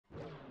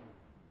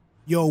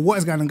Yo, what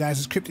is going on, guys?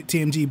 It's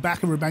KrypticTMG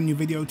back with a brand new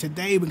video.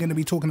 Today we're going to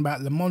be talking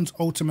about Le Mans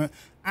Ultimate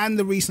and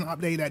the recent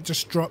update that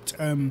just dropped.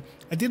 I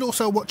did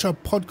also watch a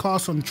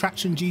podcast on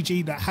Traction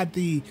GG that had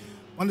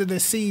one of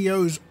the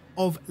CEOs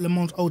of Le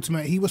Mans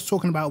Ultimate. He was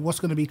talking about what's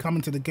going to be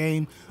coming to the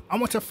game. I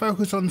want to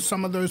focus on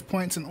some of those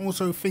points and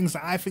also things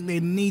that I think they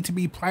need to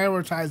be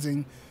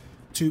prioritizing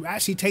to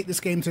actually take this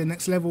game to the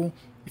next level.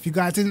 If you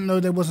guys didn't know,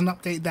 there was an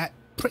update that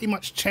pretty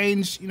much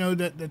changed,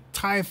 the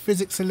tire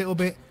physics a little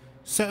bit.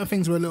 Certain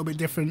things were a little bit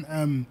different,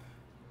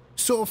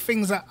 sort of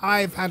things that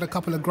I've had a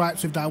couple of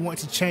gripes with that I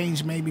wanted to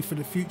change maybe for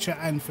the future,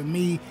 and for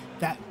me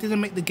that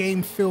didn't make the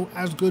game feel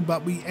as good,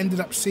 but we ended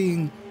up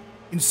seeing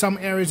in some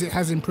areas it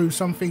has improved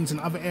some things, in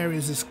other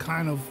areas it's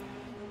kind of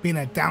been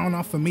a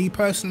downer for me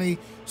personally,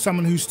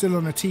 someone who's still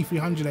on a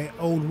T300, a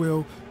old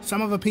wheel.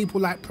 Some other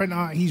people like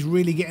Prenter, he's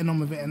really getting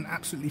on with it and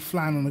absolutely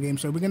flying on the game,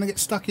 so we're going to get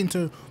stuck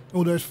into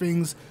all those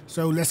things,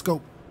 so let's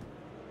go.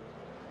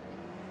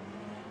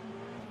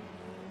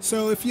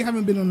 So if you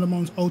haven't been on Le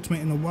Mans Ultimate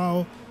in a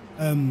while,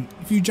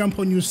 if you jump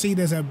on, you'll see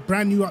there's a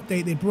brand new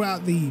update. They brought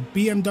out the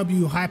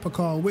BMW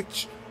hypercar,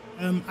 which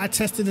I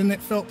tested and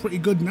it felt pretty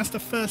good, and that's the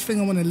first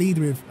thing I want to lead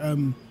with.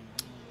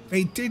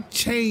 They did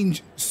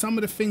change some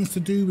of the things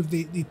to do with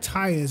the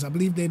tires. I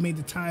believe they made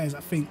the tires, I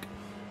think,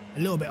 a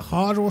little bit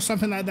harder or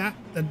something like that.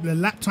 The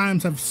lap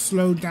times have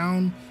slowed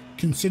down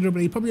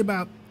considerably, probably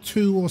about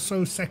 2 or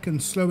so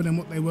seconds slower than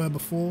what they were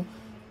before,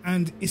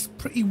 and it's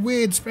pretty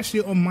weird,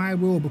 especially on my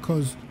wheel,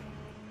 because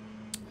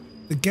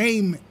the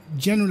game,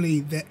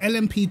 generally, the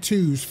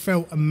LMP2s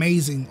felt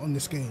amazing on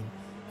this game.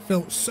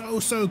 Felt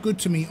so good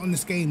to me on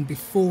this game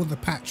before the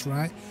patch,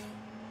 right?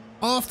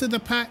 After the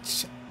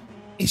patch,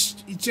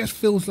 it just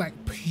feels like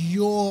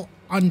pure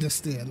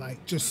understeer,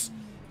 like just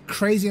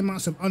crazy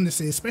amounts of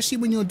understeer, especially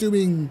when you're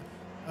doing,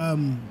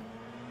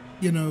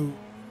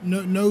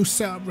 no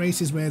setup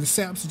races where the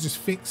setups are just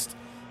fixed,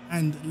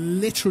 and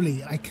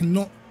literally I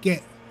cannot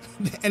get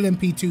the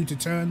LMP2 to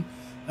turn.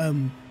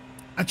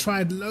 I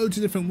tried loads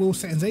of different wheel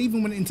settings. I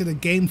even went into the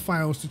game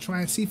files to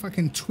try and see if I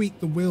can tweak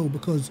the wheel,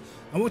 because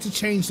I want to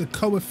change the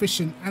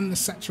coefficient and the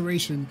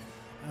saturation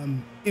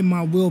in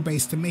my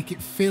wheelbase to make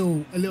it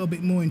feel a little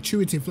bit more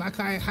intuitive, like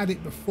I had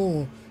it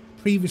before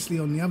previously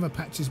on the other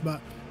patches. But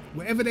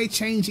whatever they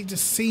change, it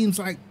just seems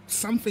like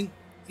something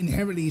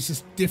inherently is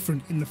just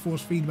different in the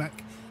force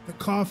feedback. The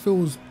car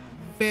feels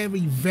very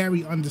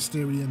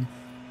understeery,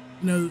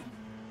 and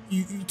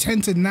you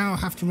tend to now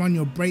have to run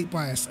your brake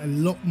bias a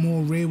lot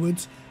more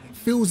rearwards.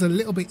 Feels a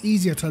little bit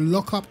easier to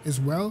lock up as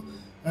well,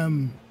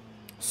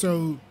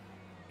 so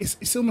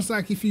it's almost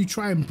like if you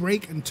try and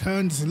brake and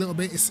turn just a little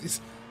bit, it's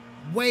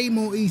way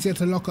more easier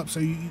to lock up, so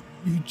you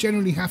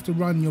generally have to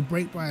run your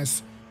brake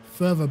bias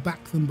further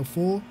back than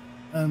before,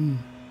 and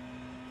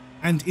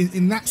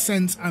in that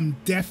sense I'm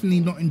definitely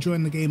not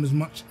enjoying the game as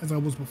much as I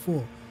was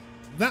before.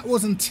 That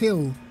was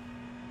until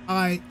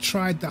I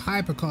tried the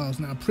hypercars.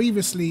 Now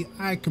previously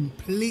I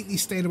completely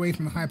stayed away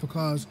from the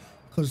hypercars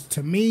because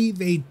to me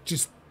they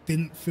just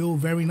didn't feel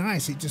very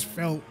nice. It just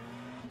felt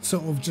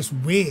sort of just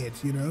weird,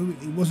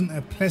 it wasn't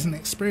a pleasant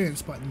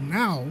experience. But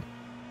now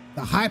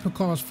the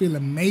hypercars feel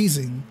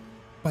amazing,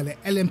 but the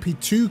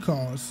LMP2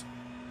 cars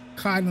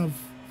kind of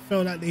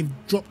feel like they've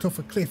dropped off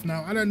a cliff.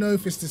 Now I don't know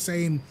if it's the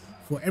same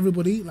for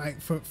everybody.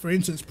 Like for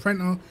instance,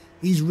 Prenter,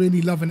 he's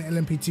really loving the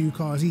LMP2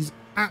 cars. He's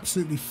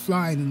absolutely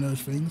flying in those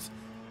things.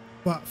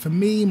 But for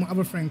me, my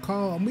other friend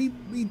Carl, and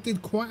we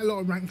did quite a lot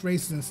of ranked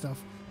races and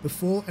stuff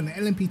before, and the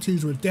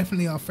LMP2s were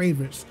definitely our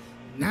favorites.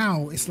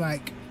 Now it's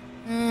like,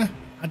 I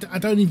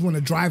don't even want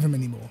to drive them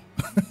anymore.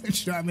 Do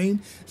you know what I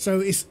mean? So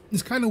it's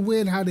kind of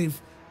weird how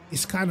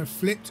it's kind of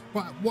flipped.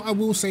 But what I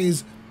will say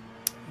is,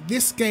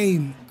 this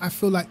game, I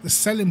feel like the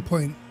selling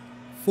point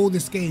for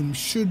this game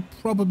should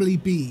probably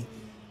be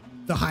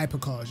the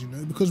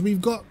hypercars, because we've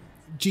got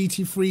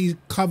GT3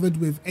 covered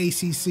with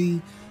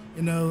ACC,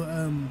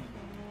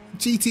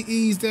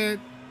 GTEs,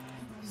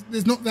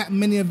 there's not that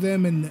many of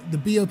them, and the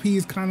BOP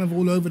is kind of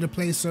all over the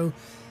place, so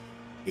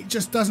it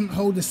just doesn't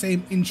hold the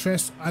same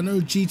interest. I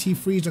know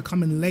GT3s are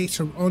coming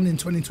later on in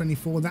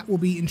 2024. That will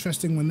be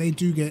interesting when they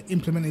do get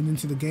implemented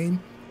into the game.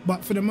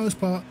 But for the most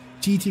part,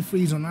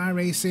 GT3s on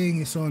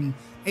iRacing, it's on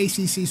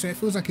ACC, so it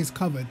feels like it's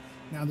covered.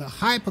 Now the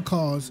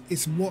hypercars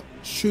is what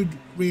should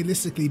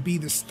realistically be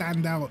the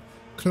standout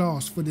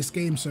class for this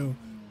game. So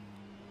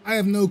I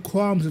have no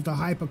qualms with the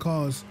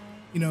hypercars,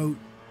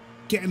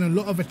 getting a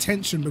lot of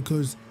attention,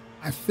 because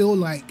I feel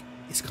like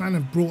it's kind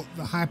of brought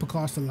the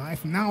hypercars to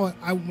life. Now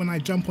when I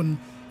jump on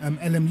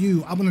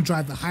LMU, I want to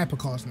drive the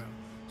hypercars now.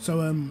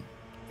 So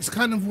it's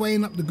kind of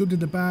weighing up the good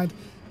and the bad.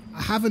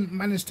 I haven't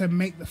managed to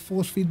make the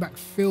force feedback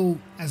feel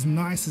as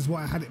nice as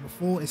what I had it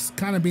before. It's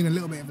kind of been a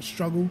little bit of a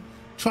struggle.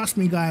 Trust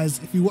me guys,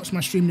 if you watched my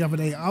stream the other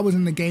day, I was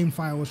in the game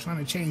file, I was trying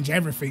to change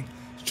everything,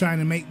 trying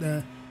to make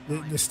the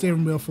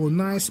steering wheel feel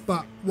nice.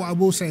 But what I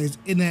will say is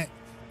in the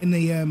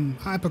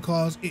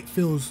hypercars, it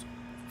feels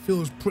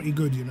pretty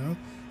good,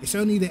 It's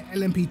only the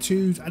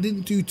LMP2s. I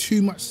didn't do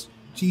too much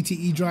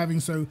GTE driving,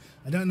 so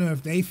I don't know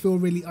if they feel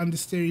really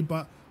understeery,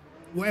 but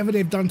whatever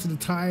they've done to the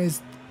tires,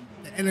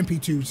 the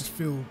LMP2s just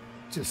feel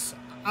just,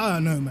 I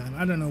don't know, man.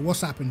 I don't know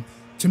what's happened.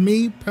 To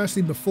me,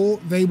 personally, before,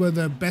 they were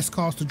the best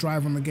cars to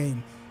drive on the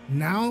game.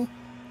 Now,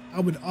 I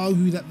would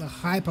argue that the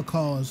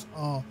hypercars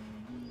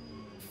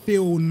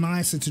feel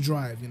nicer to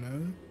drive, you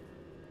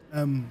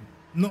know?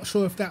 Not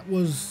sure if that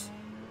was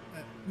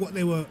what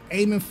they were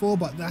aiming for,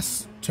 but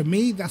to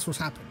me, that's what's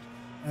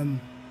happened.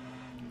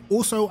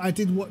 Also, I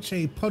did watch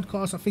a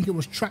podcast. I think it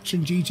was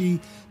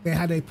TracktionGG. They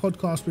had a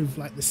podcast with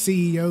like the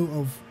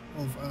CEO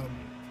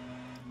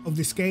of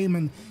this game,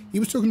 and he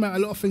was talking about a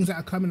lot of things that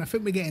are coming. I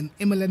think we're getting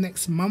Imola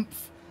next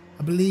month.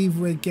 I believe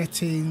we're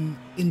getting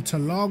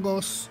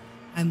Interlagos,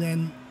 and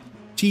then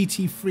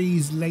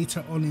GT3s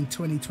later on in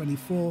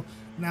 2024.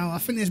 Now, I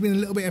think there's been a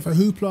little bit of a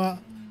hoopla.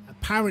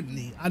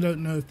 Apparently, I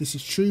don't know if this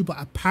is true, but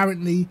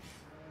apparently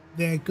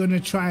they're going to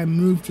try and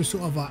move to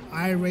sort of an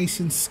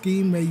iRacing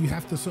scheme where you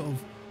have to sort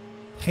of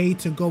pay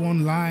to go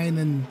online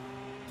and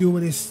do all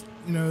this,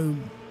 you know,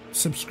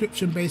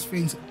 subscription-based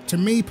things. To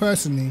me,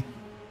 personally,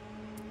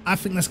 I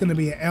think that's going to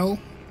be an L.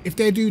 If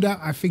they do that,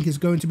 I think it's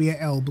going to be an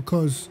L,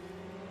 because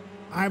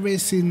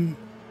iRacing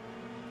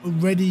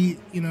already,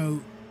 you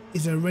know,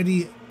 is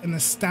already an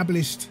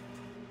established,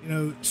 you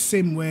know,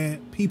 sim where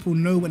people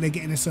know what they're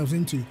getting themselves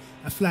into.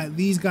 I feel like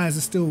these guys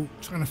are still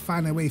trying to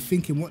find their way,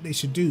 thinking what they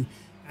should do,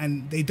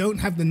 and they don't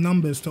have the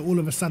numbers to all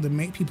of a sudden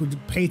make people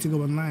pay to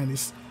go online.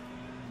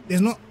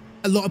 There's not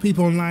a lot of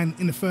people online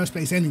in the first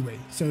place anyway,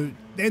 so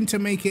then to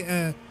make it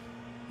a,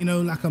 you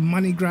know, like a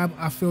money grab,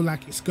 I feel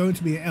like it's going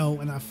to be an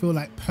L. And I feel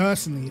like,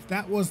 personally, if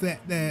that was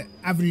their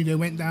avenue they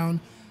went down,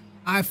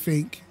 I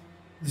think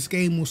this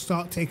game will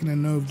start taking a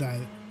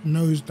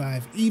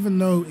nosedive, even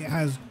though it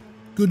has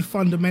good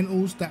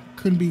fundamentals that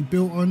can be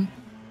built on.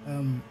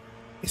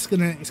 It's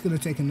gonna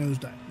take a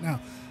nosedive. Now,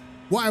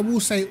 what I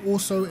will say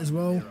also as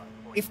well,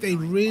 if they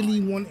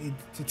really wanted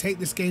to take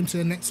this game to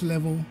the next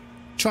level,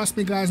 trust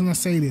me guys when I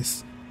say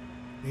this,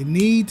 they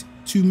need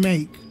to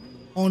make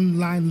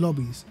online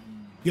lobbies.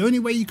 The only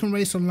way you can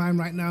race online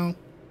right now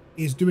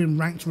is doing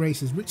ranked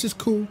races, which is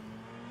cool,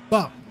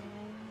 but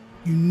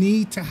you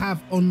need to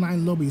have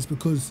online lobbies,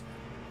 because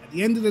at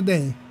the end of the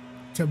day,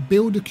 to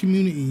build a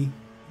community,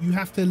 you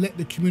have to let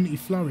the community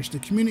flourish. The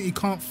community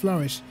can't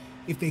flourish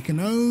if they can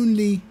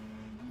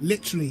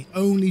literally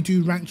only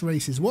do ranked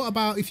races. What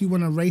about if you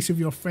want to race with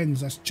your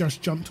friends that's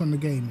just jumped on the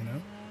game, you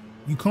know?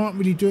 You can't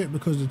really do it,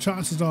 because the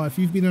chances are, if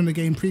you've been on the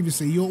game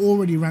previously, you're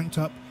already ranked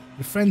up.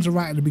 Your friends are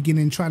right at the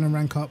beginning trying to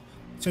rank up.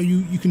 So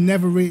you can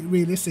never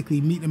realistically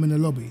meet them in the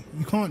lobby.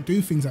 You can't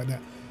do things like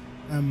that.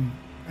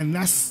 And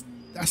that's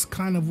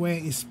kind of where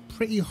it's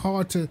pretty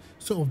hard to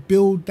sort of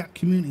build that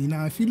community.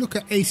 Now, if you look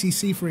at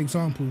ACC, for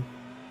example,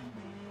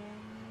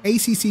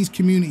 ACC's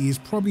community is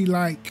probably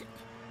like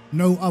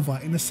no other,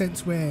 in the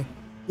sense where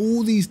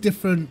all these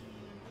different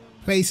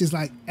places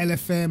like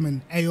LFM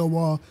and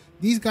AOR,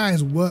 these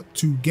guys work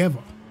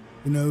together.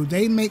 You know,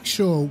 they make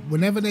sure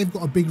whenever they've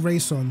got a big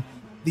race on,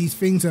 these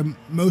things are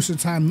most of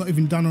the time not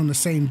even done on the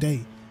same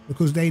day,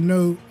 because they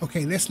know,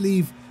 okay, let's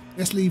leave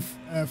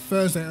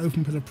Thursday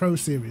open for the Pro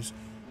Series.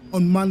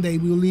 On Monday,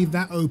 we'll leave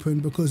that open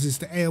because it's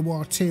the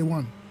AOR Tier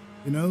 1.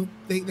 You know,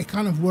 they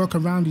kind of work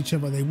around each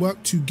other. They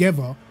work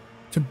together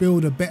to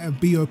build a better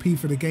BOP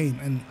for the game.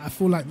 And I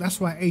feel like that's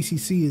why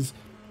ACC is,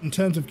 in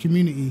terms of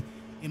community,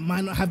 it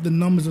might not have the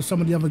numbers of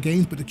some of the other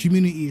games, but the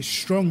community is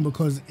strong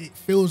because it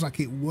feels like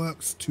it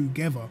works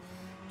together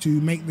to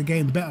make the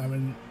game better.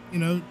 And, you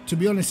know, to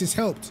be honest, it's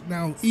helped.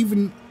 Now,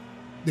 even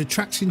the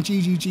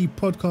TracktionGG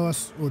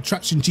podcast, or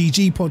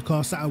TracktionGG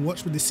podcast that I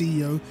watched with the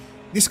CEO,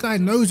 this guy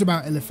knows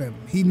about LFM.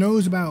 He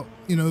knows about,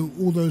 you know,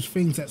 all those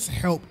things that's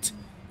helped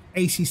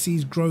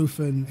ACC's growth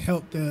and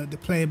helped the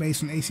player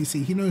base on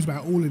ACC. He knows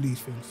about all of these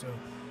things. So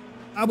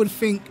I would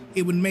think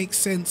it would make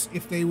sense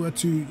if they were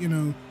to, you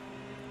know,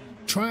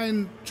 try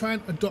and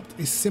adopt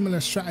a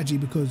similar strategy,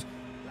 because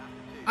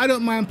I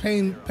don't mind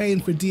paying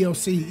for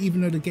DLC,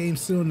 even though the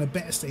game's still in the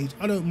beta stage.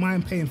 I don't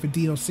mind paying for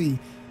DLC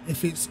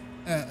if it's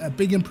a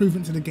big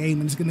improvement to the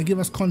game and it's going to give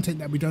us content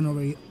that we don't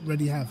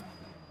already have.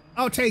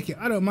 I'll take it.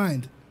 I don't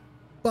mind.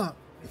 But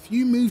if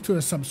you move to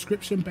a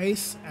subscription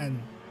base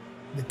and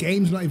the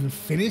game's not even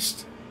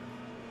finished,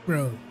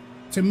 bro,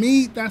 to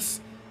me,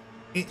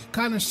 it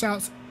kind of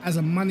shouts as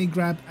a money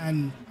grab,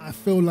 and I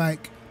feel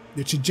like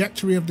the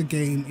trajectory of the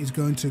game is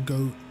going to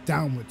go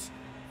downwards.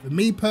 For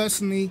me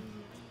personally,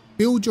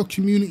 build your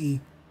community.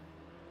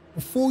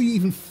 Before you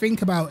even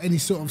think about any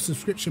sort of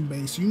subscription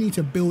base, you need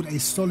to build a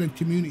solid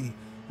community.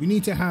 You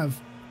need to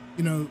have,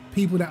 you know,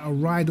 people that are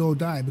ride or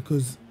die,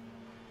 because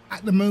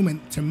at the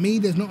moment, to me,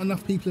 there's not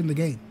enough people in the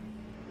game.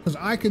 Because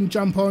I can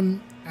jump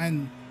on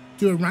and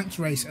do a ranked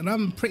race, and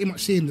I'm pretty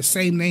much seeing the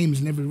same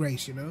names in every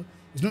race, you know?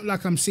 It's not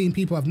like I'm seeing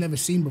people I've never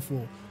seen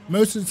before.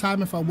 Most of the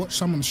time, if I watch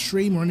someone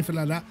stream or anything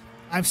like that,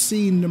 I've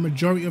seen the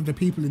majority of the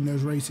people in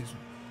those races.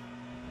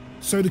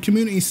 So the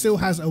community still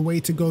has a way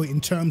to go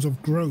in terms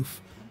of growth.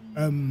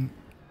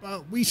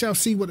 But we shall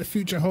see what the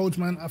future holds,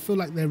 man. I feel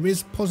like there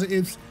is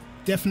positives,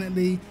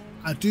 definitely.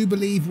 I do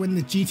believe when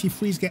the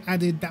GT3s get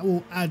added, that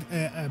will add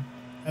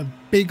a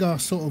bigger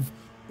sort of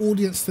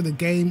audience to the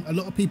game. A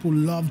lot of people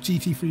love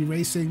GT3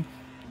 racing.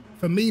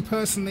 For me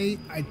personally,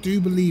 I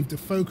do believe the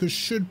focus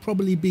should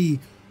probably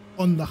be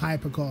on the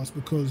hypercars,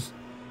 because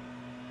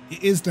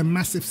it is the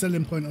massive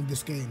selling point of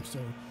this game. So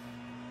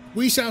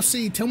we shall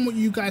see. Tell me what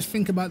you guys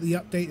think about the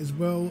update as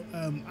well.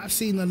 I've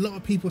seen a lot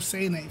of people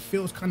saying that it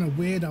feels kind of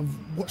weird.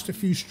 I've watched a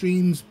few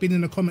streams, been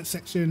in the comment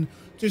section,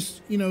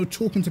 just, you know,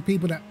 talking to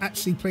people that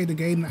actually play the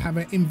game, that have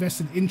an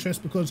invested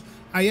interest, because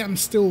I am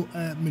still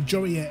a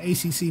majority an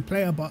ACC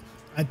player, but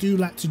I do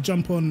like to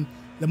jump on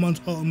Le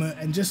Mans Ultimate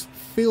and just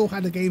feel how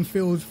the game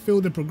feels,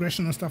 feel the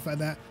progression and stuff like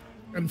that.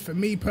 And for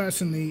me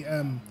personally,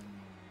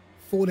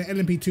 for the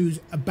LMP2s,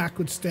 a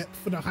backward step;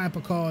 for the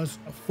hypercars,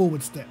 a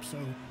forward step. So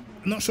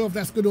I'm not sure if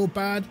that's good or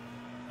bad.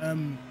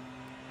 I'm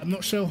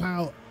not sure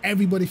how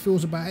everybody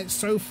feels about it.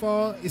 So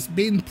far, it's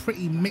been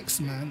pretty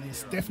mixed, man.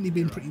 It's definitely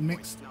been pretty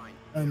mixed.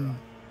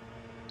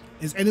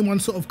 Has anyone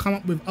sort of come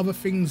up with other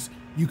things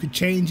you could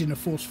change in the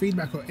force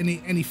feedback, or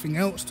anything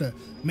else to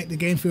make the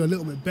game feel a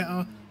little bit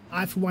better?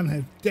 I, for one,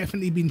 have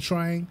definitely been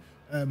trying.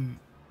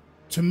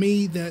 To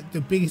me,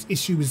 the biggest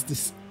issue is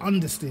this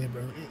understeer,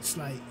 bro. It's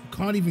like, you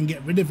can't even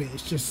get rid of it.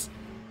 It's just,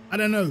 I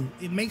don't know.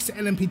 It makes the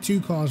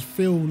LMP2 cars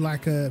feel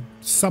like a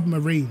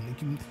submarine.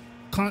 You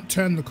can't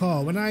turn the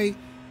car. When I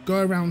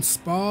go around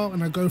Spa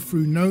and I go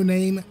through No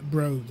Name,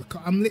 bro,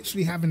 I'm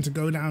literally having to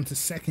go down to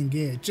second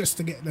gear just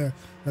to get the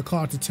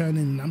car to turn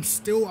in. And I'm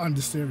still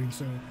understeering.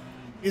 So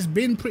it's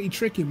been pretty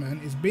tricky, man.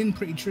 It's been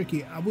pretty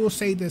tricky. I will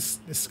say this,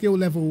 the skill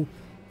level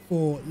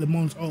for Le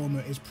Mans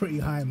Ultimate is pretty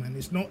high, man.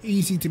 It's not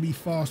easy to be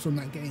fast on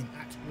that game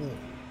at all.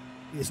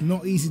 It's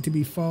not easy to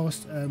be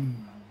fast.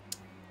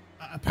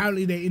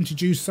 Apparently they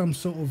introduced some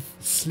sort of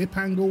slip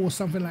angle or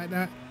something like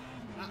that.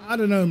 I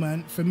don't know,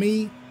 man. For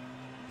me,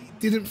 it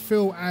didn't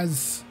feel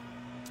as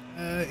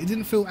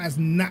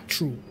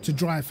natural to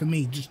drive for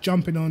me. Just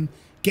jumping on,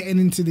 getting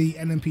into the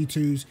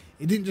LMP2s,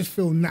 it didn't just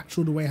feel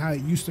natural the way how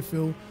it used to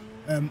feel.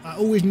 I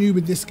always knew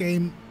with this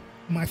game,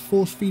 my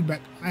force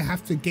feedback, I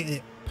have to get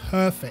it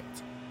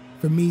perfect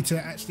for me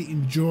to actually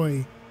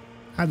enjoy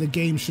how the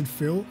game should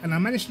feel. And I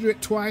managed to do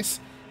it twice.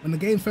 When the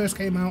game first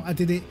came out, I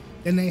did it.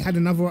 Then they had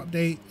another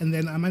update, and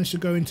then I managed to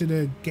go into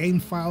the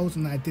game files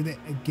and I did it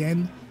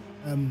again.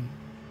 And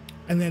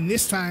then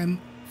this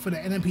time for the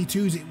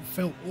LMP2s, it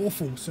felt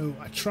awful. So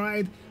I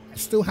tried. I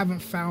still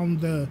haven't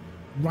found the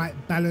right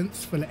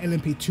balance for the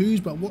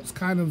LMP2s, but what's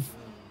kind of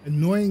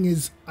annoying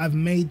is I've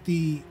made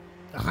the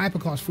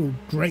hypercars feel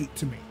great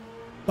to me.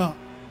 But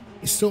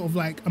it's sort of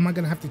like, am I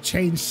going to have to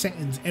change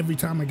settings every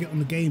time I get on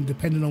the game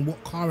depending on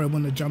what car I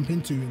want to jump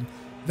into? And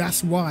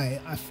that's why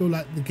I feel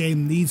like the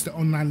game needs the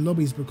online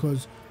lobbies,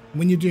 because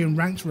when you're doing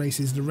ranked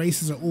races, the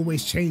races are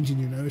always changing,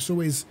 you know. It's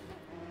always,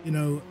 you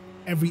know,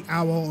 every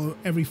hour or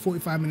every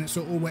 45 minutes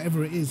or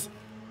whatever it is.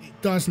 It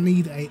does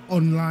need a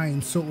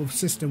online sort of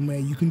system where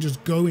you can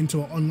just go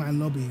into an online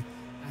lobby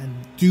and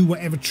do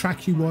whatever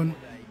track you want,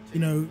 you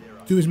know,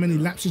 do as many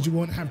laps as you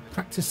want, have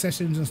practice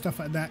sessions and stuff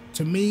like that.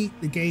 To me,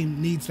 the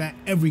game needs that.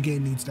 Every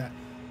game needs that.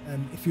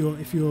 If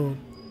you're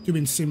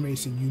doing sim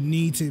racing, you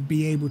need to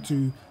be able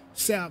to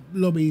set up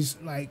lobbies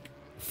like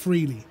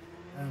freely.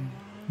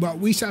 But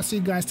we shall see,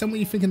 guys. Tell me what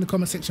you think in the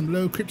comment section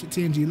below.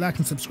 KrypticTMG, like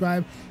and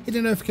subscribe. Hit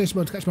the notification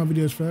bell to catch my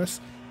videos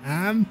first.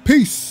 And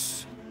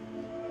peace.